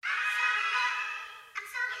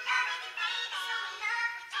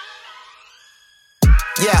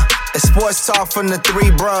Yeah, it's sports talk from the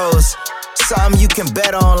three bros. Something you can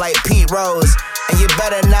bet on like Pete Rose. And you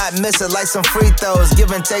better not miss it like some free throws.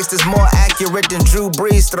 Give and takes is more accurate than Drew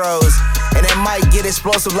Brees throws. And it might get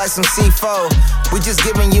explosive like some C4. We just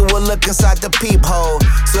giving you a look inside the peephole.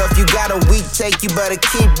 So if you got a weak take, you better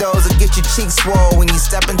keep those or get your cheeks swole when you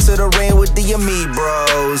step into the ring with the Ami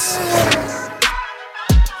Bros.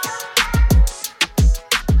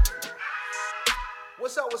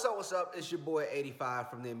 What's up? It's your boy 85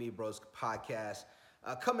 from the Ami Bros podcast.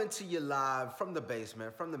 Coming to you live from the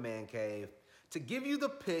basement, from the man cave, to give you the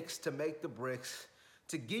picks, to make the bricks,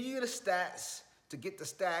 to give you the stats, to get the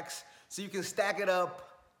stacks, so you can stack it up.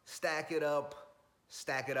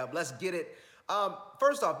 Let's get it.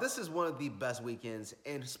 First off, this is one of the best weekends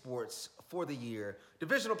in sports for the year.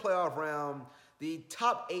 Divisional playoff round. The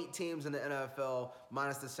top 8 teams in the NFL,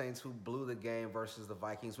 minus the Saints, who blew the game, versus the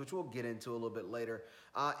Vikings, which we'll get into a little bit later.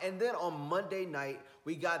 And then on Monday night,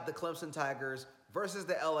 we got the Clemson Tigers versus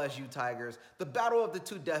the LSU Tigers. The battle of the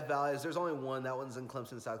two Death Valleys. There's only one. That one's in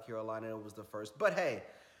Clemson, South Carolina. It was the first. But hey,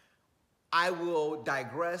 I will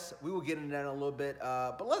digress. We will get into that in a little bit.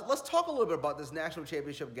 But let's talk a little bit about this national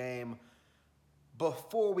championship game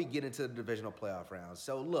before we get into the divisional playoff round.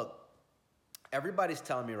 So look. Everybody's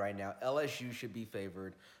telling me right now LSU should be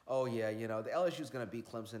favored. Oh, yeah, the LSU is going to beat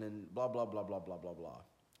Clemson and blah, blah, blah, blah, blah, blah, blah.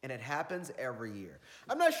 And it happens every year.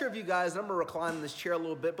 I'm not sure if you guys, I'm going to recline in this chair a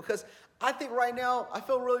little bit because I think right now I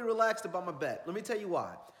feel really relaxed about my bet. Let me tell you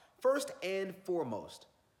why. First and foremost,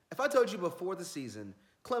 if I told you before the season,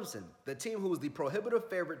 Clemson, the team who was the prohibitive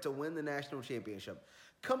favorite to win the national championship,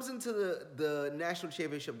 comes into the national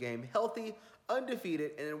championship game healthy,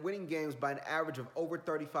 undefeated, and winning games by an average of over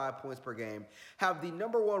 35 points per game, have the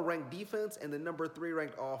number 1 ranked defense and the number 3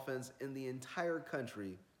 ranked offense in the entire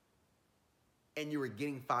country, and you were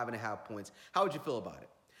getting 5.5 points. How would you feel about it?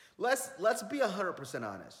 Let's be 100%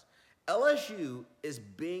 honest. LSU is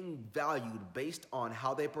being valued based on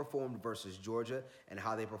how they performed versus Georgia and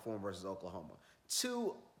how they performed versus Oklahoma.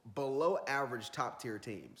 2 below average top tier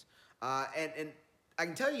teams. And I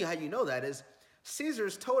can tell you how you know that is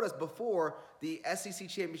Caesars told us before the SEC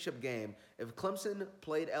championship game, if Clemson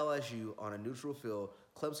played LSU on a neutral field,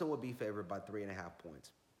 Clemson would be favored by 3.5 points.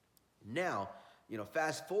 Now,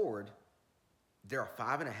 fast forward, they're a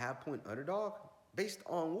 5.5 point underdog based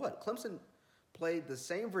on what? Clemson played the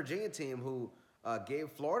same Virginia team who gave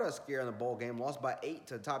Florida a scare in the bowl game, lost by 8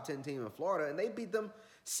 to a top 10 team in Florida, and they beat them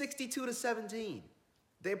 62-17.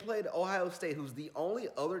 They played Ohio State, who's the only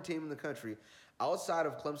other team in the country outside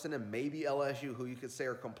of Clemson and maybe LSU, who you could say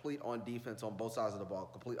are complete on defense on both sides of the ball,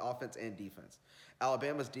 complete offense and defense.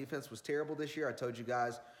 Alabama's defense was terrible this year. I told you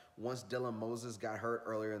guys once Dylan Moses got hurt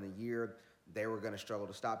earlier in the year, they were going to struggle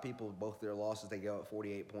to stop people. Both their losses, they gave up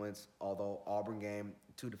 48 points, although Auburn game,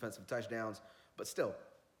 2 defensive touchdowns. But still,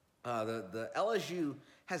 the LSU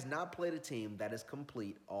has not played a team that is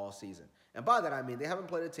complete all season. And by that, I mean they haven't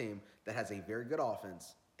played a team that has a very good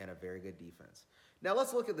offense and a very good defense. Now,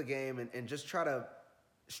 let's look at the game and just try to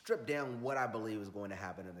strip down what I believe is going to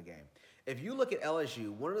happen in the game. If you look at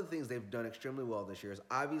LSU, one of the things they've done extremely well this year is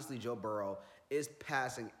obviously Joe Burrow is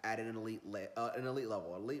passing at an elite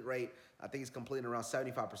level, elite rate. I think he's completing around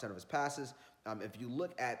 75% of his passes. If you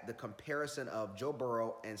look at the comparison of Joe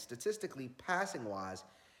Burrow and statistically passing-wise,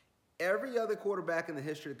 every other quarterback in the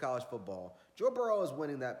history of college football, Joe Burrow is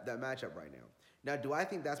winning that matchup right now. Now, do I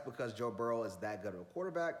think that's because Joe Burrow is that good of a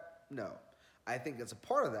quarterback? No. I think it's a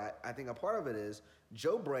part of that. I think a part of it is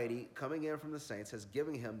Joe Brady coming in from the Saints has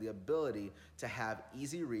given him the ability to have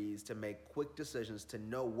easy reads, to make quick decisions, to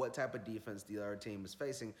know what type of defense the other team is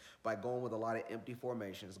facing by going with a lot of empty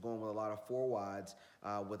formations, going with a lot of 4 wides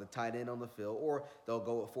with a tight end on the field, or they'll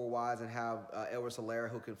go with 4 wides and have Edward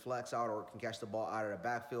Solaire who can flex out or can catch the ball out of the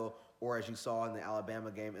backfield, or as you saw in the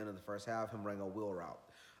Alabama game end of the first half, him running a wheel route.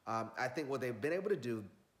 I think what they've been able to do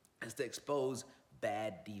is to expose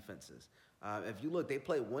bad defenses. If you look, they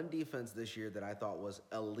played one defense this year that I thought was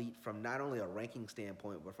elite from not only a ranking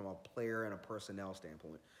standpoint, but from a player and a personnel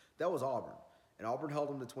standpoint. That was Auburn. And Auburn held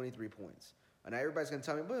them to 23 points. And now everybody's going to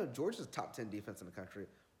tell me, well, Georgia's a top 10 defense in the country.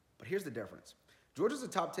 But here's the difference. Georgia's a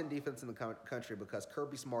top 10 defense in the country because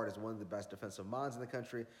Kirby Smart is one of the best defensive minds in the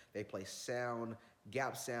country. They play sound,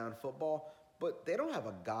 gap-sound football. But they don't have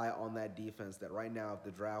a guy on that defense that right now, if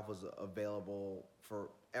the draft was available for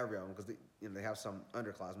everyone, because they have some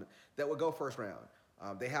underclassmen, that would go first round.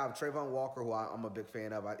 They have Trayvon Walker, who I'm a big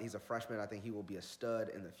fan of. He's a freshman. I think he will be a stud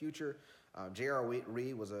in the future. J.R.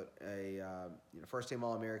 Reed was a first-team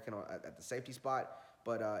All-American at the safety spot,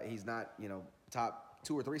 but he's not top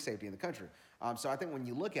 2 or 3 safety in the country. So I think when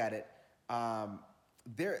you look at it,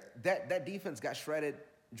 that defense got shredded.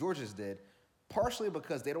 Georgia's did. partially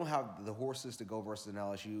because they don't have the horses to go versus an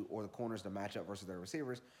LSU or the corners to match up versus their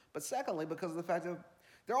receivers, but secondly because of the fact that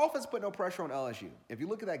their offense put no pressure on LSU. If you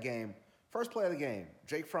look at that game, first play of the game,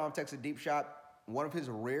 Jake Fromm takes a deep shot, one of his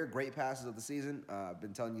rare great passes of the season. I've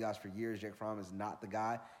been telling you guys for years, Jake Fromm is not the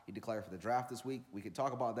guy. He declared for the draft this week. We could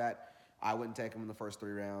talk about that. I wouldn't take him in the first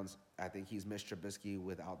 3 rounds. I think he's Mitch Trubisky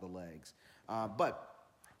without the legs. But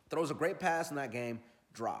throws a great pass in that game,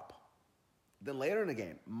 drop. Then later in the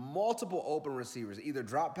game, multiple open receivers, either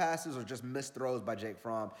drop passes or just missed throws by Jake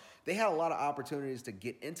Fromm. They had a lot of opportunities to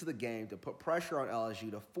get into the game, to put pressure on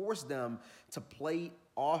LSU, to force them to play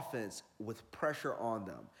offense with pressure on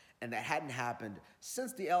them. And that hadn't happened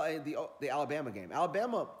since the Alabama game.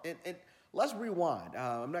 Alabama, and let's rewind.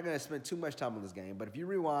 I'm not going to spend too much time on this game, but if you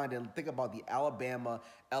rewind and think about the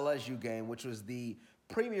Alabama-LSU game, which was the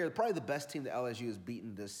premier, probably the best team that LSU has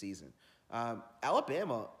beaten this season.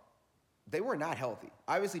 Alabama, they were not healthy.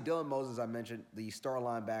 Obviously, Dylan Moses, I mentioned, the star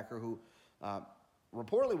linebacker who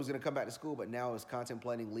reportedly was going to come back to school, but now is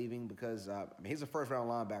contemplating leaving because he's a first-round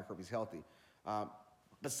linebacker if he's healthy.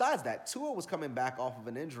 Besides that, Tua was coming back off of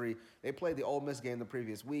an injury. They played the Ole Miss game the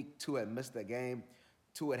previous week. Tua had missed that game.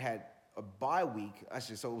 Tua had a bye week.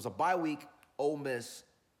 Actually, so it was a bye week. Ole Miss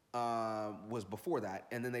was before that,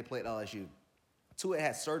 and then they played LSU. Tua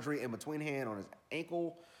had surgery in between hand on his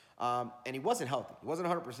ankle, and he wasn't healthy. He wasn't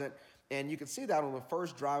 100%. And you can see that on the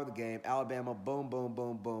first drive of the game, Alabama, boom, boom,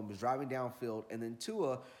 boom, boom, was driving downfield, and then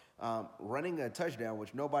Tua running a touchdown,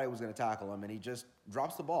 which nobody was going to tackle him, and he just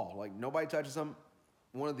drops the ball. Like, nobody touches him.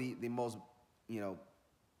 One of the most,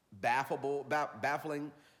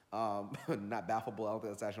 baffling, not baffable, I don't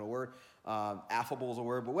think that's actually a word. Affable is a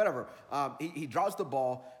word, but whatever. He drops the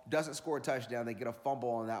ball, doesn't score a touchdown. They get a fumble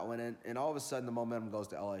on that one, and all of a sudden the momentum goes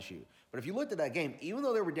to LSU. But if you looked at that game, even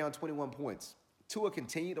though they were down 21 points, Tua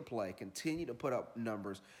continued to play, continued to put up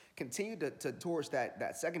numbers, continued to torch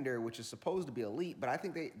that secondary, which is supposed to be elite. But I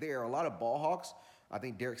think they are a lot of ball hawks. I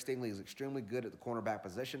think Derek Stingley is extremely good at the cornerback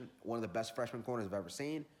position, one of the best freshman corners I've ever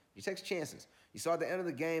seen. He takes chances. You saw at the end of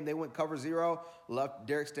the game, they went cover 0, left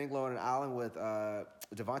Derek Stingley on an island with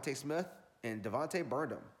Devontae Smith, and Devontae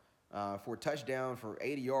burned him for a touchdown for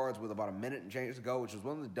 80 yards with about a minute and change to go, which was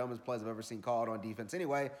one of the dumbest plays I've ever seen called on defense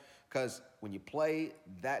anyway, because when you play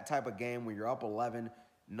that type of game where you're up 11,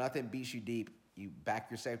 nothing beats you deep, you back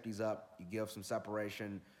your safeties up, you give some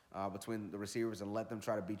separation between the receivers and let them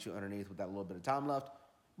try to beat you underneath with that little bit of time left.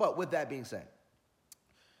 But with that being said,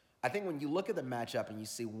 I think when you look at the matchup and you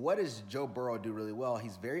see what does Joe Burrow do really well,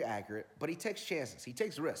 he's very accurate, but he takes chances. He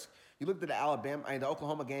takes risks. You looked at the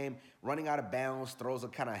Oklahoma game, running out of bounds, throws a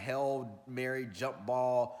kind of Hail Mary jump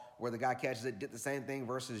ball where the guy catches it, did the same thing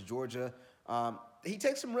versus Georgia. He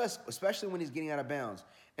takes some risks, especially when he's getting out of bounds.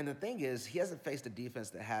 And the thing is, he hasn't faced a defense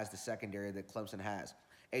that has the secondary that Clemson has.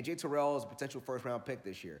 A.J. Terrell is a potential first-round pick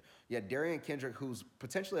this year. You had Darian Kendrick, who's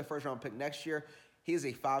potentially a first-round pick next year. He is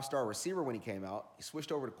a 5-star receiver when he came out. He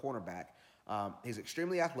switched over to cornerback. He's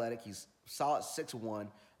extremely athletic. He's solid 6'1",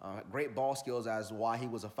 great ball skills, as why he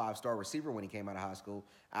was a 5-star receiver when he came out of high school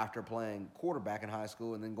after playing quarterback in high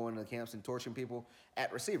school and then going to the camps and torching people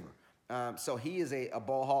at receiver. So he is a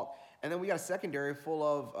ball hawk. And then we got a secondary full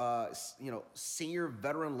of, senior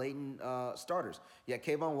veteran-laden starters. You had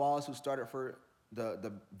Kayvon Wallace, who started for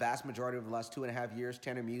the vast majority of the last 2.5 years.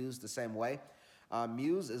 Tanner Muse, the same way.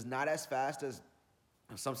 Muse is not as fast as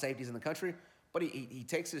some safeties in the country, but he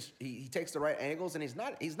takes the right angles, and he's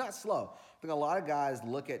not slow. I think a lot of guys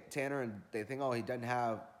look at Tanner and they think, oh, he doesn't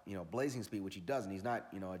have blazing speed, which he doesn't. He's not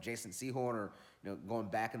a Jason Sehorn or going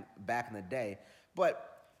back in the day. But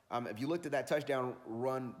if you looked at that touchdown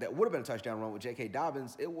run, that would have been a touchdown run with J.K.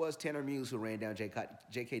 Dobbins, it was Tanner Muse who ran down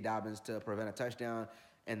J.K. Dobbins to prevent a touchdown,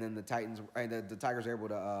 and then the Tigers are able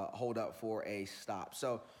to hold up for a stop.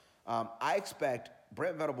 So I expect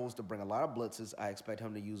Brent Venables to bring a lot of blitzes. I expect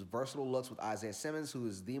him to use versatile looks with Isaiah Simmons, who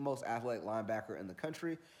is the most athletic linebacker in the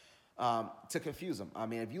country, to confuse him. I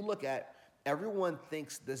mean, if you look at, everyone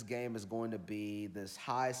thinks this game is going to be this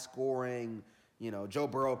high-scoring, Joe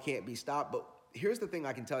Burrow can't be stopped, but here's the thing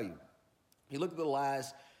I can tell you. You look at the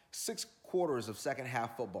last 6 quarters of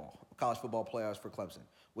second-half football, college football playoffs for Clemson,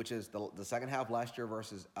 which is the second half last year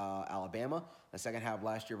versus Alabama, the second half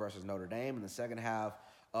last year versus Notre Dame, and the second half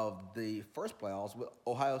of the first playoffs with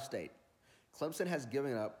Ohio State. Clemson has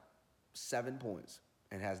given up 7 points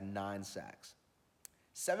and has 9 sacks.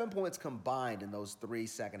 7 points combined in those 3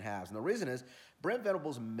 second halves. And the reason is Brent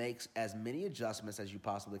Venables makes as many adjustments as you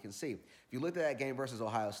possibly can see. If you looked at that game versus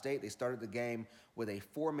Ohio State, they started the game with a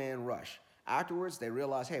 4-man rush. Afterwards, they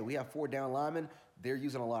realized, hey, we have 4 down linemen. They're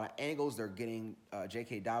using a lot of angles. They're getting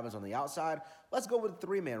J.K. Dobbins on the outside. Let's go with a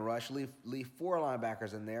three-man rush. Leave four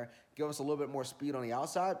linebackers in there. Give us a little bit more speed on the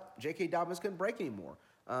outside. J.K. Dobbins couldn't break anymore.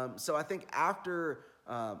 So I think after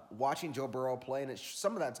watching Joe Burrow play, and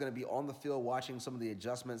some of that's going to be on the field, watching some of the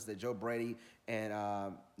adjustments that Joe Brady and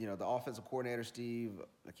the offensive coordinator Steve,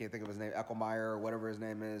 I can't think of his name, Eckelmeyer or whatever his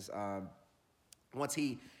name is. Once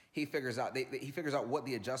he figures out he figures out what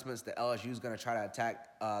the adjustments that LSU is going to try to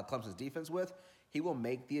attack Clemson's defense with, he will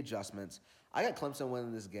make the adjustments. I got Clemson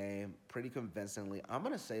winning this game pretty convincingly. I'm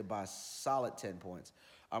going to say by a solid 10 points.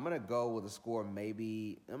 I'm going to go with a score I'll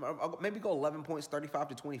maybe go 11 points,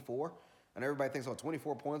 35-24. And everybody thinks,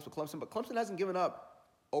 24 points for Clemson. But Clemson hasn't given up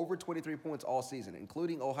over 23 points all season,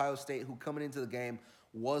 including Ohio State, who coming into the game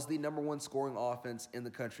was the number one scoring offense in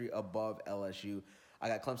the country above LSU. I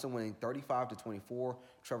got Clemson winning 35-24.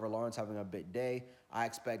 Trevor Lawrence having a big day. I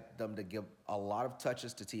expect them to give a lot of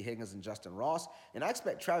touches to T. Higgins and Justin Ross. And I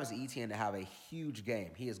expect Travis Etienne to have a huge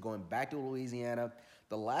game. He is going back to Louisiana.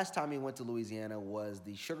 The last time he went to Louisiana was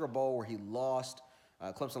the Sugar Bowl, where he lost.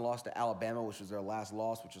 Clemson lost to Alabama, which was their last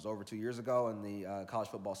loss, which was over 2 years ago in the college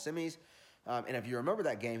football semis. And if you remember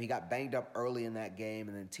that game, he got banged up early in that game,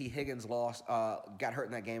 and then T. Higgins got hurt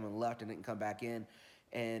in that game and left and didn't come back in.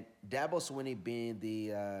 And Dabo Swinney, being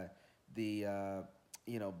the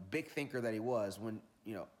big thinker that he was, when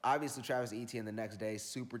obviously Travis Etienne the next day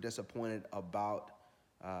super disappointed about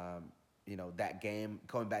that game,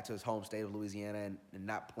 going back to his home state of Louisiana and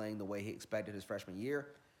not playing the way he expected his freshman year.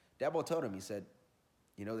 Dabo told him, he said,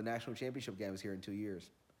 the national championship game is here in 2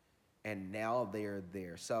 years. And now they're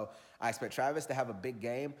there. So I expect Travis to have a big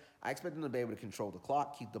game. I expect them to be able to control the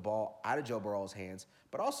clock, keep the ball out of Joe Burrow's hands.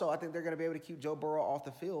 But also I think they're going to be able to keep Joe Burrow off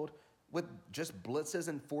the field with just blitzes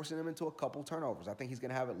and forcing him into a couple turnovers. I think he's going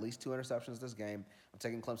to have at least 2 interceptions this game. I'm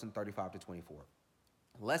taking Clemson 35-24.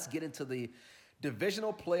 Let's get into the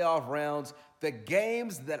divisional playoff rounds, the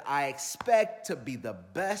games that I expect to be the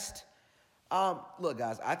best. Look,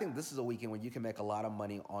 guys, I think this is a weekend when you can make a lot of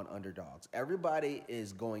money on underdogs. Everybody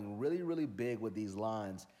is going really, really big with these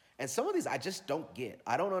lines. And some of these I just don't get.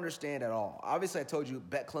 I don't understand at all. Obviously, I told you,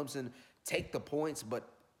 bet Clemson, take the points, but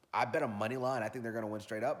I bet a money line. I think they're going to win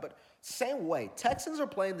straight up. But same way, Texans are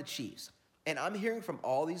playing the Chiefs. And I'm hearing from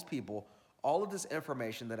all these people all of this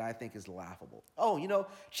information that I think is laughable.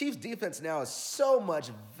 Chiefs defense now is so much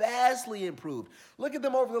vastly improved. Look at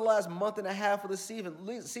them over the last month and a half of the season.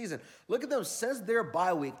 Look at them since their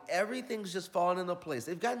bye week. Everything's just fallen into place.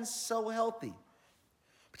 They've gotten so healthy.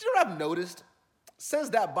 But you know what I've noticed? Since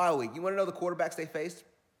that bye week, you want to know the quarterbacks they faced?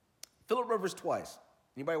 Phillip Rivers twice.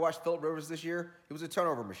 Anybody watch Phillip Rivers this year? He was a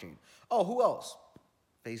turnover machine. Oh, who else?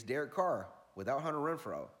 Faced Derek Carr without Hunter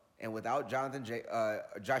Renfrow and without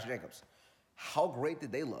Josh Jacobs. How great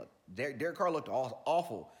did they look? Derek Carr looked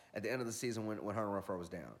awful at the end of the season when Hunter Renfrow was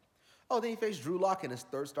down. Oh, then he faced Drew Lock in his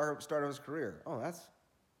third start of his career. Oh, that's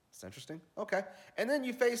interesting. Okay. And then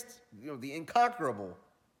you faced the incomparable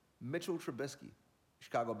Mitchell Trubisky,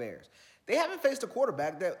 Chicago Bears. They haven't faced a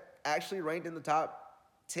quarterback that actually ranked in the top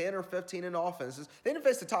 10 or 15 in offenses. They didn't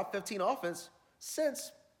face the top 15 offense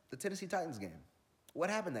since the Tennessee Titans game.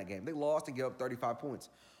 What happened that game? They lost and gave up 35 points.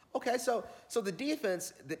 Okay, so the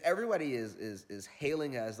defense that everybody is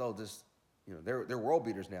hailing as though this, they're world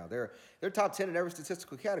beaters now. They're top 10 in every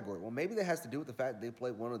statistical category. Well, maybe that has to do with the fact that they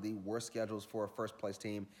played one of the worst schedules for a first place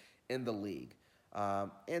team in the league.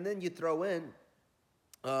 And then you throw in,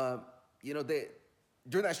 they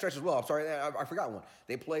during that stretch as well. I'm sorry, I forgot one.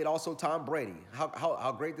 They played also Tom Brady.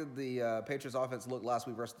 How great did the Patriots offense look last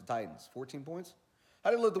week versus the Titans? 14 points. How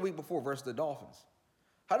did it look the week before versus the Dolphins?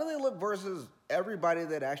 How do they look versus everybody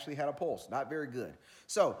that actually had a pulse? Not very good.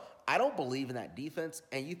 So I don't believe in that defense.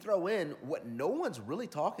 And you throw in what no one's really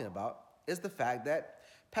talking about is the fact that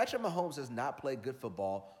Patrick Mahomes has not played good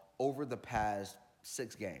football over the past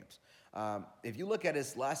 6 games. If you look at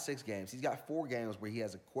his last 6 games, he's got 4 games where he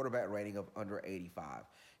has a quarterback rating of under 85.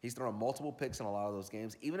 He's thrown multiple picks in a lot of those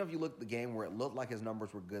games. Even if you look at the game where it looked like his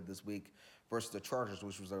numbers were good this week versus the Chargers,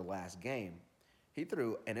 which was their last game, he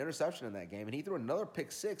threw an interception in that game, and he threw another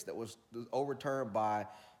pick 6 that was overturned by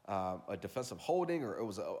a defensive holding, or it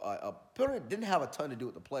was a penalty. Didn't have a ton to do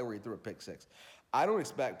with the play where he threw a pick 6. I don't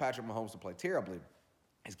expect Patrick Mahomes to play terribly.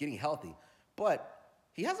 He's getting healthy, but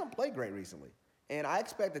he hasn't played great recently. And I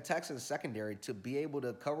expect the Texans secondary to be able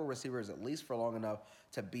to cover receivers at least for long enough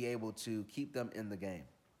to be able to keep them in the game.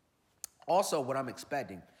 Also, what I'm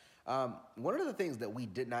expecting, one of the things that we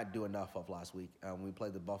did not do enough of last week when we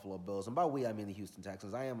played the Buffalo Bills, and by we I mean the Houston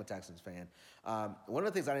Texans. I am a Texans fan. One of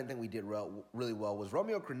the things I didn't think we did really well was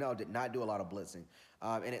Romeo Crennel did not do a lot of blitzing.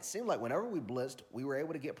 And it seemed like whenever we blitzed, we were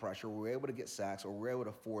able to get pressure, we were able to get sacks, or we were able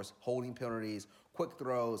to force holding penalties quick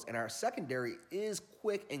throws, and our secondary is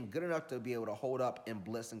quick and good enough to be able to hold up in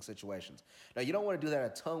blitzing situations. Now, you don't want to do that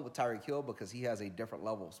a ton with Tyreek Hill because he has a different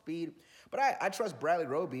level of speed, but I trust Bradley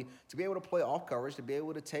Roby to be able to play off coverage, to be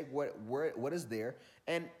able to take what is there,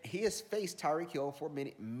 and he has faced Tyreek Hill for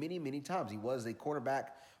many times. He was a cornerback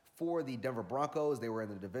for the Denver Broncos. They were in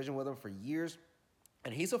the division with him for years.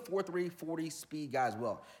 And he's a 4.3 40 speed guy as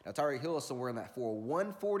well. Now, Tyreek Hill is somewhere in that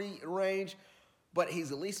 4.1 40 range, but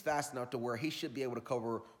he's at least fast enough to where he should be able to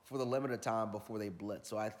cover for the limited time before they blitz.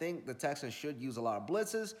 So I think the Texans should use a lot of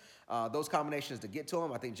blitzes, those combinations to get to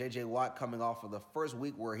him. I think J.J. Watt, coming off of the first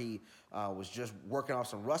week where he was just working off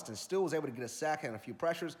some rust and still was able to get a sack and a few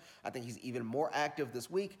pressures, I think he's even more active this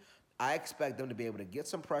week. I expect them to be able to get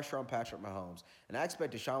some pressure on Patrick Mahomes. And I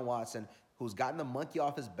expect Deshaun Watson, who's gotten the monkey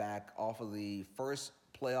off his back off of the first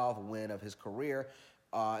playoff win of his career,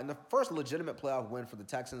 and the first legitimate playoff win for the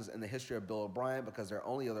Texans in the history of Bill O'Brien, because their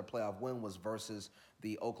only other playoff win was versus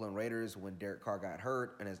the Oakland Raiders when Derek Carr got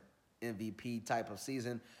hurt in his MVP type of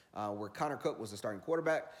season, where Connor Cook was the starting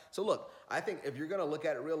quarterback. So look, I think if you're going to look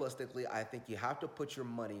at it realistically, I think you have to put your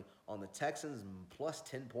money on the Texans plus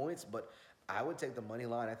 10 points, but I would take the money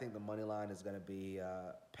line. I think the money line is going to be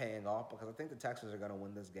paying off because I think the Texans are going to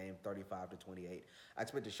win this game 35-28. I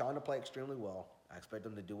expect Deshaun to play extremely well. I expect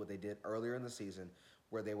them to do what they did earlier in the season,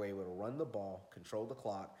 where they were able to run the ball, control the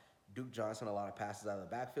clock. Duke Johnson, a lot of passes out of the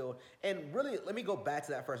backfield. And really, let me go back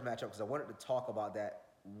to that first matchup because I wanted to talk about that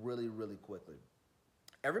really quickly.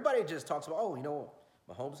 Everybody just talks about,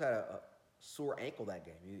 Mahomes had a sore ankle that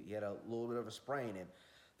game. He had a little bit of a sprain, and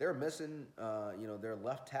they were missing, their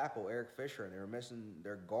left tackle, Eric Fisher, and they were missing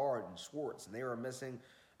their guard, and Schwartz, and they were missing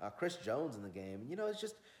Chris Jones in the game. It's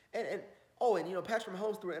just, Patrick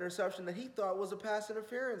Mahomes threw an interception that he thought was a pass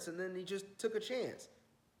interference, and then he just took a chance.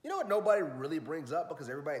 You know what nobody really brings up because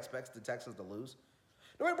everybody expects the Texans to lose?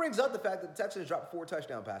 Nobody brings up the fact that the Texans dropped 4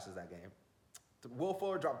 touchdown passes that game. Will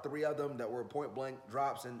Fuller dropped 3 of them that were point-blank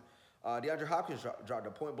drops, and DeAndre Hopkins dropped a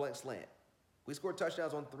point-blank slant. We scored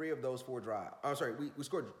touchdowns on 3 of those 4 drives. We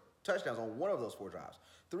scored touchdowns on 1 of those 4 drives.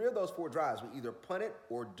 3 of those 4 drives, we either punted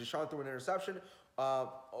or Deshaun threw an interception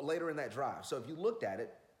later in that drive. So if you looked at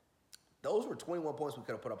it, those were 21 points we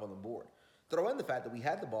could have put up on the board. Throw in the fact that we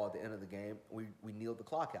had the ball at the end of the game, we kneeled the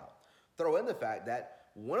clock out. Throw in the fact that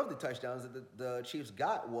one of the touchdowns that the Chiefs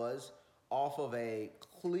got was off of a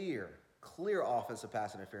clear offensive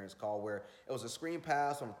pass interference call where it was a screen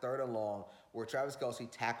pass on 3rd and long where Travis Kelce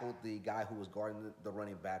tackled the guy who was guarding the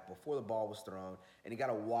running back before the ball was thrown, and he got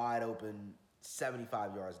a wide open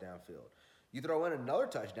 75 yards downfield. You throw in another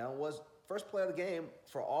touchdown was first play of the game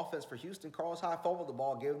for offense for Houston. Carlos Hyde fumbled the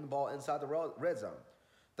ball, gave him the ball inside the red zone.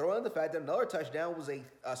 Throw in the fact that another touchdown was a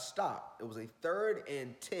stop. It was a 3rd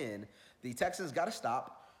and 10. The Texans got a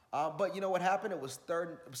stop, but you know what happened?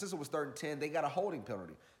 Since it was 3rd and 10, they got a holding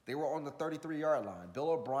penalty. They were on the 33-yard line. Bill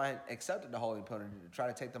O'Brien accepted the holding penalty to try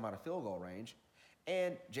to take them out of field goal range,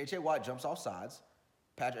 and J.J. Watt jumps off sides.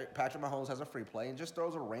 Patrick Mahomes has a free play and just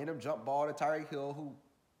throws a random jump ball to Tyreek Hill, who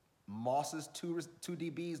mosses two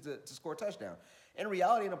DBs to score a touchdown. In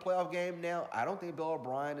reality, in a playoff game now, I don't think Bill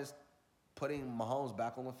O'Brien is putting Mahomes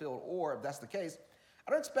back on the field, or if that's the case,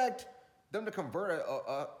 I don't expect them to convert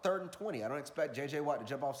a 3rd and 20. I don't expect J.J. Watt to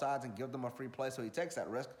jump off sides and give them a free play, so he takes that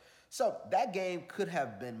risk. So that game could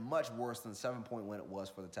have been much worse than the 7-point win it was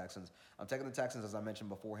for the Texans. I'm taking the Texans, as I mentioned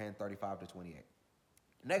beforehand, 35-28.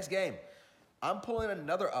 Next game, I'm pulling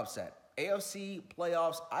another upset. AFC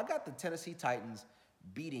playoffs, I got the Tennessee Titans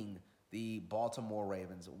beating the Baltimore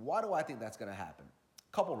Ravens. Why do I think that's going to happen?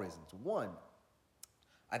 Couple reasons. One,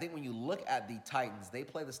 I think when you look at the Titans, they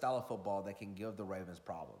play the style of football that can give the Ravens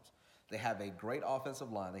problems. They have a great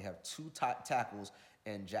offensive line. They have 2 tackles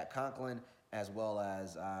in Jack Conklin, as well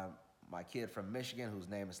as my kid from Michigan, whose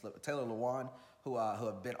name is Taylor Lewan, who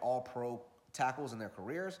have been all-pro tackles in their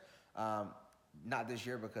careers. Not this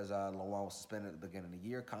year because Lewan was suspended at the beginning of the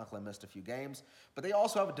year. Conklin missed a few games. But they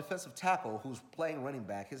also have a defensive tackle who's playing running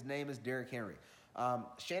back. His name is Derrick Henry.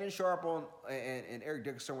 Shannon Sharp and Eric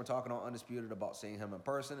Dickerson were talking on Undisputed about seeing him in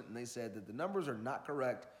person, and they said that the numbers are not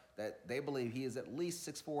correct, that they believe he is at least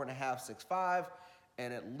 6'4.5", 6'5",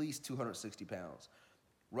 and at least 260 pounds.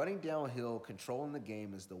 Running downhill, controlling the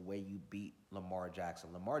game is the way you beat Lamar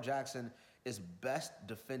Jackson. Lamar Jackson is best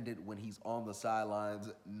defended when he's on the sidelines,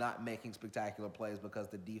 not making spectacular plays because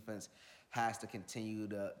the defense has to continue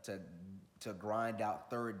to grind out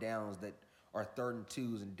 3rd downs that are 3rd and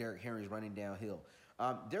 2s, and Derrick Henry's running downhill.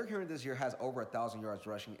 Derrick Henry this year has over 1,000 yards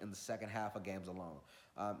rushing in the second half of games alone.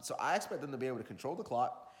 So I expect them to be able to control the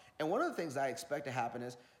clock. And one of the things I expect to happen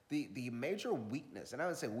is the major weakness, and I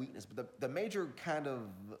would say weakness, but the major kind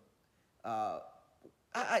of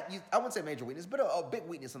I wouldn't say major weakness, but a big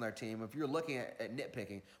weakness on their team, if you're looking at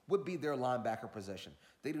nitpicking, would be their linebacker position.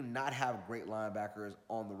 They do not have great linebackers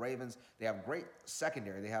on the Ravens. They have great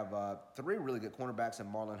secondary. They have three really good cornerbacks in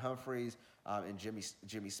Marlon Humphreys and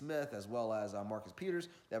Jimmy Smith, as well as Marcus Peters.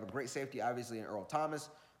 They have a great safety, obviously, in Earl Thomas.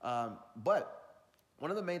 But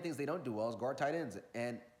one of the main things they don't do well is guard tight ends.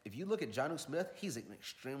 And if you look at Jonnu Smith, he's an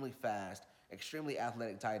extremely fast, extremely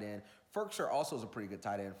athletic tight end. Ferkshire also is a pretty good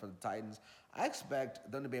tight end for the Titans. I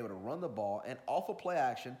expect them to be able to run the ball and off of play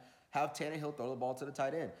action, have Tannehill throw the ball to the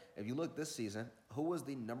tight end. If you look this season, who was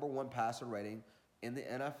the number one passer rating in the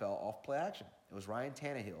NFL off play action? It was Ryan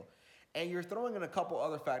Tannehill. And you're throwing in a couple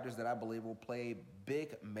other factors that I believe will play a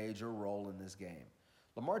big, major role in this game.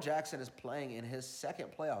 Lamar Jackson is playing in his second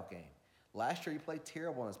playoff game. Last year, he played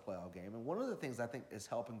terrible in his playoff game. And one of the things I think is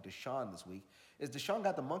helping Deshaun this week is Deshaun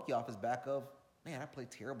got the monkey off his back of, man, I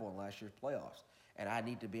played terrible in last year's playoffs. And I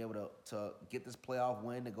need to be able to get this playoff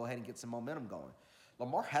win to go ahead and get some momentum going.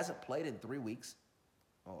 Lamar hasn't played in 3 weeks,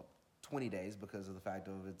 well, 20 days because of the fact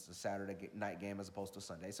of it's a Saturday night game as opposed to a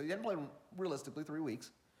Sunday. So he hasn't played realistically 3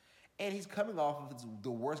 weeks. And he's coming off of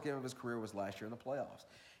the worst game of his career was last year in the playoffs.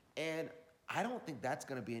 And I don't think that's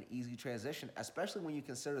going to be an easy transition, especially when you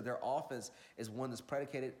consider their offense is one that's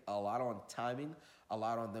predicated a lot on timing, a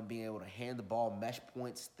lot on them being able to hand the ball, mesh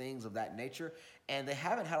points, things of that nature. And they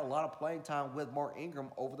haven't had a lot of playing time with Mark Ingram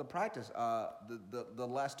over the practice, the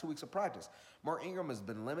last 2 weeks of practice. Mark Ingram has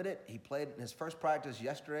been limited. He played in his first practice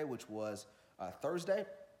yesterday, which was Thursday.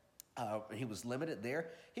 He was limited there.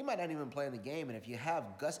 He might not even play in the game. And if you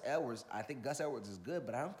have Gus Edwards, I think Gus Edwards is good,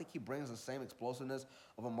 but I don't think he brings the same explosiveness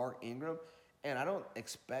of a Mark Ingram. And I don't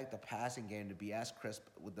expect the passing game to be as crisp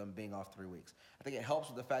with them being off 3 weeks. I think it helps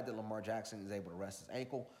with the fact that Lamar Jackson is able to rest his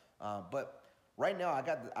ankle. But right now, I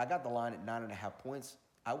got the line at 9.5 points.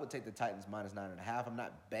 I would take the Titans minus 9.5. I'm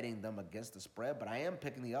not betting them against the spread, but I am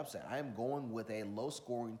picking the upset. I am going with a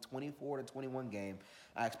low-scoring 24-21 game.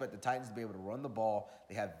 I expect the Titans to be able to run the ball.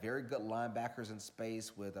 They have very good linebackers in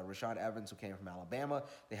space with Rashad Evans, who came from Alabama.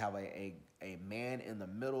 They have a man in the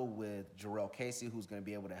middle with Jarrell Casey, who's going to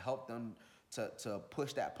be able to help them to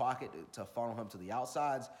push that pocket, to funnel him to the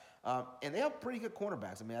outsides. And they have pretty good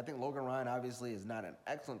cornerbacks. I mean, I think Logan Ryan obviously is not an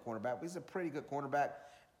excellent cornerback, but he's a pretty good cornerback.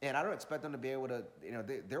 And I don't expect them to be able to,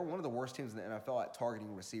 they're one of the worst teams in the NFL at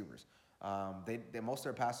targeting receivers. Most of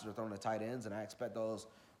their passes are thrown to tight ends, and I expect those,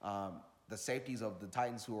 the safeties of the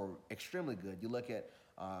Titans who are extremely good. You look at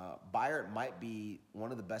Byard might be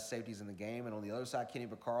one of the best safeties in the game, and on the other side, Kenny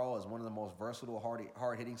Vaccaro is one of the most versatile,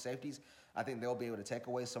 hard-hitting safeties. I think they'll be able to take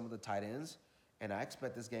away some of the tight ends, and I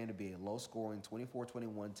expect this game to be a low-scoring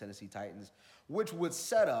 24-21 Tennessee Titans, which would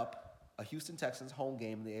set up a Houston Texans home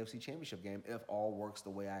game in the AFC Championship game if all works the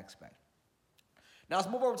way I expect. Now let's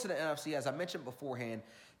move over to the NFC. As I mentioned beforehand,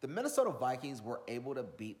 the Minnesota Vikings were able to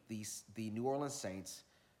beat the New Orleans Saints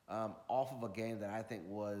off of a game that I think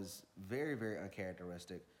was very, very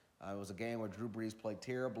uncharacteristic. It was a game where Drew Brees played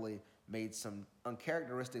terribly, made some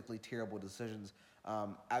uncharacteristically terrible decisions.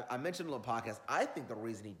 I mentioned on the podcast, I think the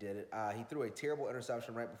reason he did it, he threw a terrible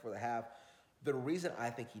interception right before the half. The reason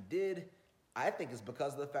I think he did, I think is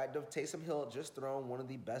because of the fact of Taysom Hill just throwing one of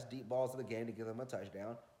the best deep balls of the game to give them a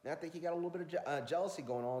touchdown. And I think he got a little bit of jealousy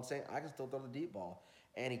going on, saying, I can still throw the deep ball.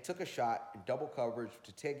 And he took a shot in double coverage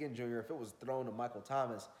to Ted Jr. If it was thrown to Michael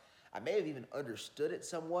Thomas, I may have even understood it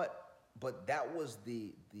somewhat, but that was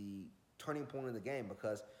the turning point of the game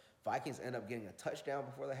because Vikings end up getting a touchdown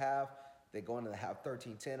before the half. They go into the half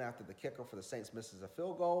 13-10 after the kicker for the Saints misses a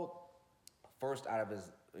field goal. First out of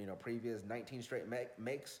his previous 19 straight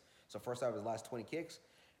makes. So first out of his last 20 kicks.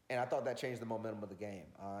 And I thought that changed the momentum of the game.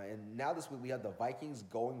 And now this week we have the Vikings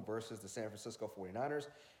going versus the San Francisco 49ers.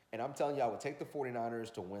 And I'm telling you, I would take the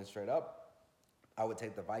 49ers to win straight up. I would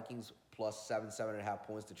take the Vikings plus 7.5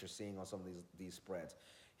 points that you're seeing on some of these spreads.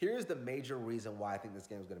 Here's the major reason why I think this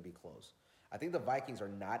game is going to be close. I think the Vikings are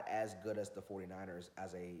not as good as the 49ers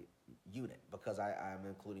as a unit because I'm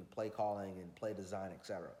including play calling and play design,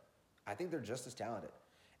 etc. I think they're just as talented.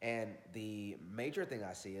 And the major thing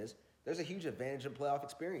I see is there's a huge advantage in playoff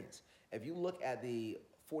experience. If you look at the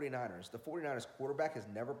 49ers quarterback has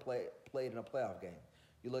never played in a playoff game.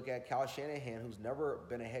 You look at Kyle Shanahan, who's never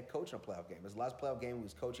been a head coach in a playoff game. His last playoff game he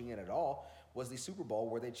was coaching in at all was the Super Bowl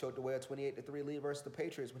where they choked away a 28-3 lead versus the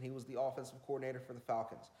Patriots when he was the offensive coordinator for the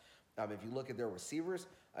Falcons. If you look at their receivers,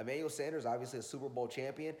 Emmanuel Sanders, obviously a Super Bowl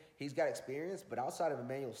champion. He's got experience, but outside of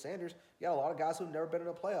Emmanuel Sanders, you got a lot of guys who've never been in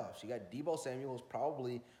the playoffs. You got Deebo Samuel, who's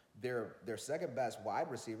probably their second best wide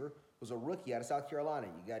receiver, who's a rookie out of South Carolina.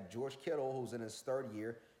 You got George Kittle, who's in his third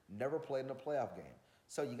year, never played in a playoff game.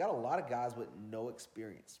 So you got a lot of guys with no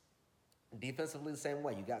experience. Defensively, the same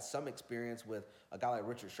way. You got some experience with a guy like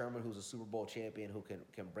Richard Sherman, who's a Super Bowl champion, who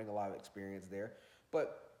can bring a lot of experience there.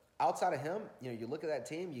 But outside of him, you look at that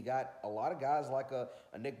team. You got a lot of guys like a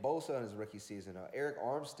Nick Bosa in his rookie season, Eric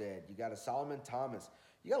Armstead. You got a Solomon Thomas.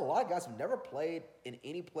 You got a lot of guys who never played in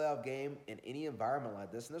any playoff game in any environment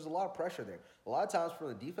like this, and there's a lot of pressure there. A lot of times, from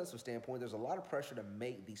the defensive standpoint, there's a lot of pressure to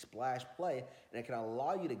make the splash play, and it can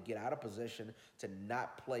allow you to get out of position to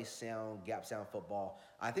not play sound, gap sound football.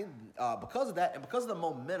 I think because of that, and because of the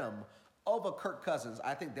momentum of a Kirk Cousins,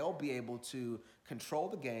 I think they'll be able to control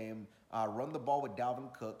the game, run the ball with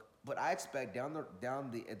Dalvin Cook. But I expect at the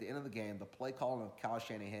end of the game, the play calling of Kyle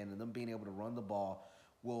Shanahan and them being able to run the ball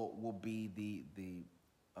will be the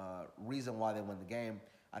reason why they win the game.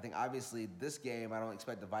 I think obviously this game, I don't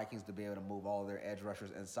expect the Vikings to be able to move all of their edge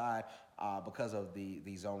rushers inside because of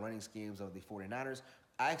the zone running schemes of the 49ers.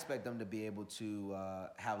 I expect them to be able to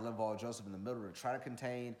have Linval Joseph in the middle to try to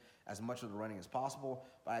contain as much of the running as possible.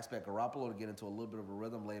 But I expect Garoppolo to get into a little bit of a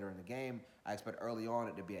rhythm later in the game. I expect early on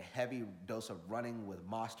it to be a heavy dose of running with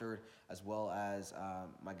Mostert, as well as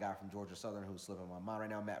my guy from Georgia Southern who's slipping my mind right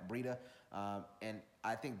now, Matt Breida. And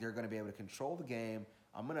I think they're going to be able to control the game.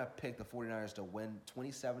 I'm going to pick the 49ers to win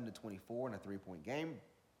 27-24 in a 3-point game.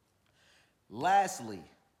 Lastly,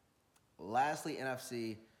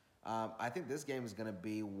 NFC, I think this game is going to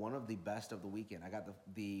be one of the best of the weekend. I got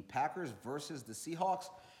the Packers versus the Seahawks.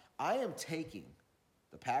 I am taking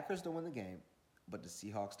the Packers to win the game, but the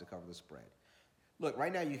Seahawks to cover the spread. Look,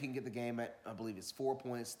 right now you can get the game at, I believe it's 4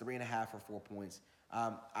 points, 3.5 or 4 points.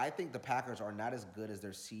 I think the Packers are not as good as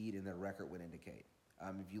their seed and their record would indicate.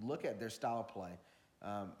 If you look at their style of play,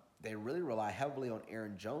 they really rely heavily on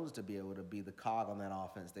Aaron Jones to be able to be the cog on that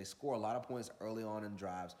offense. They score a lot of points early on in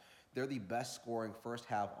drives. They're the best scoring first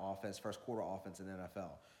quarter offense in the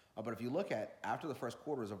NFL. But if you look at after the first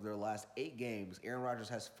quarters of their last 8 games, Aaron Rodgers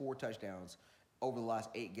has 4 touchdowns over the last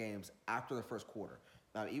 8 games after the first quarter.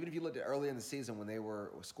 Now, even if you looked at early in the season when they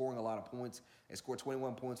were scoring a lot of points, they scored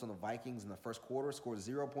 21 points on the Vikings in the first quarter, scored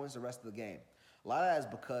 0 points the rest of the game. A lot of that is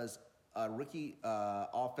because a rookie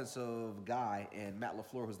offensive guy and Matt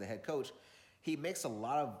LaFleur, who's the head coach, he makes a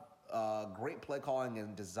lot of great play calling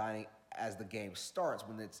and designing as the game starts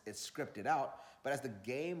when it's scripted out. But as the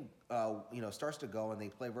game starts to go and they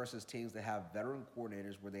play versus teams that have veteran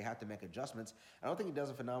coordinators where they have to make adjustments, I don't think he does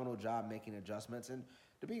a phenomenal job making adjustments. And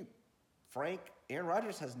to be frank, Aaron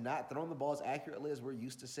Rodgers has not thrown the ball as accurately as we're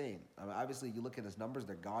used to seeing. Obviously, you look at his numbers,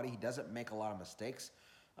 they're gaudy. He doesn't make a lot of mistakes.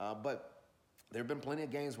 But there have been plenty of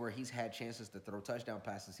games where he's had chances to throw touchdown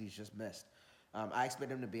passes he's just missed. I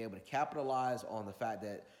expect him to be able to capitalize on the fact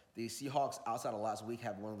that the Seahawks, outside of last week,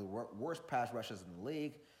 have one of the worst pass rushes in the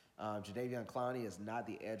league. Jadeveon Clowney is not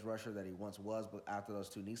the edge rusher that he once was, but after those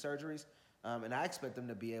 2 knee surgeries. And I expect them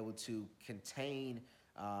to be able to contain,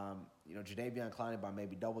 Jadeveon Clowney by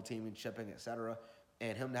maybe double teaming, chipping, etc.,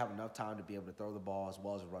 and him to have enough time to be able to throw the ball as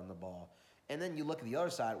well as run the ball. And then you look at the other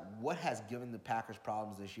side. What has given the Packers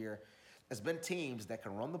problems this year has been teams that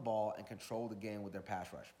can run the ball and control the game with their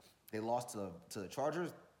pass rush. They lost to the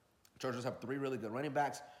Chargers. Chargers have 3 really good running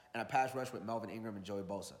backs and a pass rush with Melvin Ingram and Joey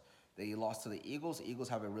Bosa. They lost to the Eagles. The Eagles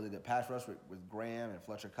have a really good pass rush with Graham and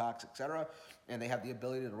Fletcher Cox, etc., and they have the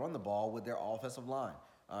ability to run the ball with their offensive line.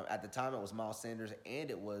 At the time, it was Miles Sanders, and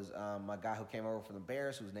it was my guy who came over from the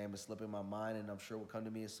Bears, whose name is slipping my mind, and I'm sure will come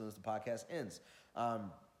to me as soon as the podcast ends.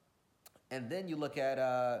 And then you look at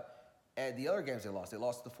the other games they lost. They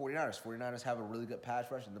lost to the 49ers. 49ers have a really good pass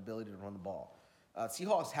rush and the ability to run the ball.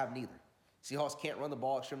 Seahawks have neither. Seahawks can't run the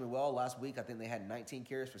ball extremely well. Last week, I think they had 19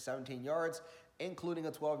 carries for 17 yards, including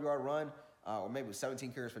a 12-yard run, or maybe it was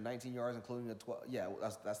 17 carries for 19 yards, including a 12. Yeah,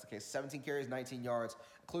 that's the case. 17 carries, 19 yards,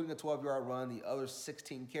 including a 12-yard run. The other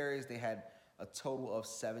 16 carries, they had a total of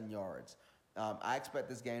 7 yards. I expect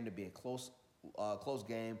this game to be a close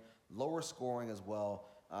game, lower scoring as well.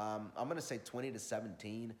 I'm going to say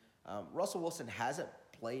 20-17. Russell Wilson hasn't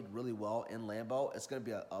played really well in Lambeau. It's going to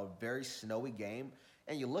be a very snowy game.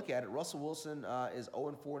 And you look at it, Russell Wilson is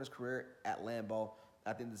 0-4 in his career at Lambeau.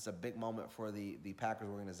 I think this is a big moment for the Packers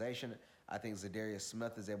organization. I think Zadarius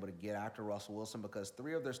Smith is able to get after Russell Wilson because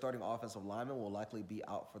 3 of their starting offensive linemen will likely be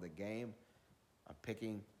out for the game. I'm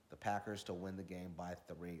picking the Packers to win the game by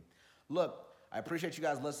 3. Look, I appreciate you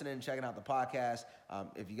guys listening and checking out the podcast.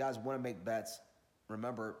 If you guys want to make bets,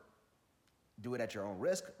 remember, do it at your own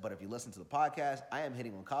risk. But if you listen to the podcast, I am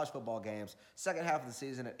hitting on college football games, second half of the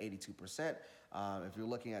season at 82%. If you're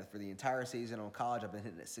looking at for the entire season on college, I've been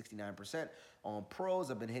hitting at 69%. On pros,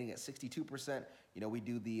 I've been hitting at 62%. We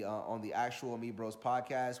do the on the actual Me Bros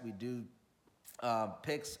podcast, we do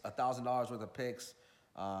picks, $1,000 worth of picks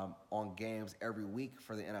on games every week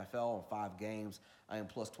for the NFL on 5 games. I am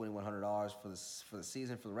plus $2,100 for the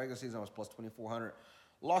season. For the regular season, I was plus $2,400.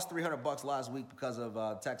 Lost $300 last week because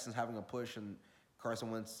of Texans having a push and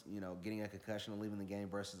Carson Wentz, getting a concussion and leaving the game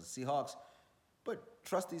versus the Seahawks. But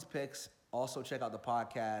trust these picks. Also check out the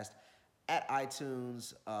podcast at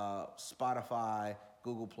iTunes, Spotify,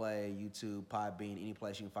 Google Play, YouTube, Podbean, any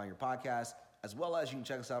place you can find your podcast, as well as you can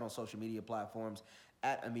check us out on social media platforms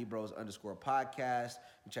at amibros_podcast.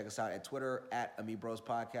 You can check us out at Twitter at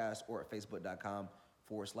amibrospodcast or at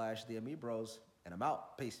facebook.com/the amibros. And I'm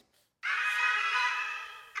out. Peace.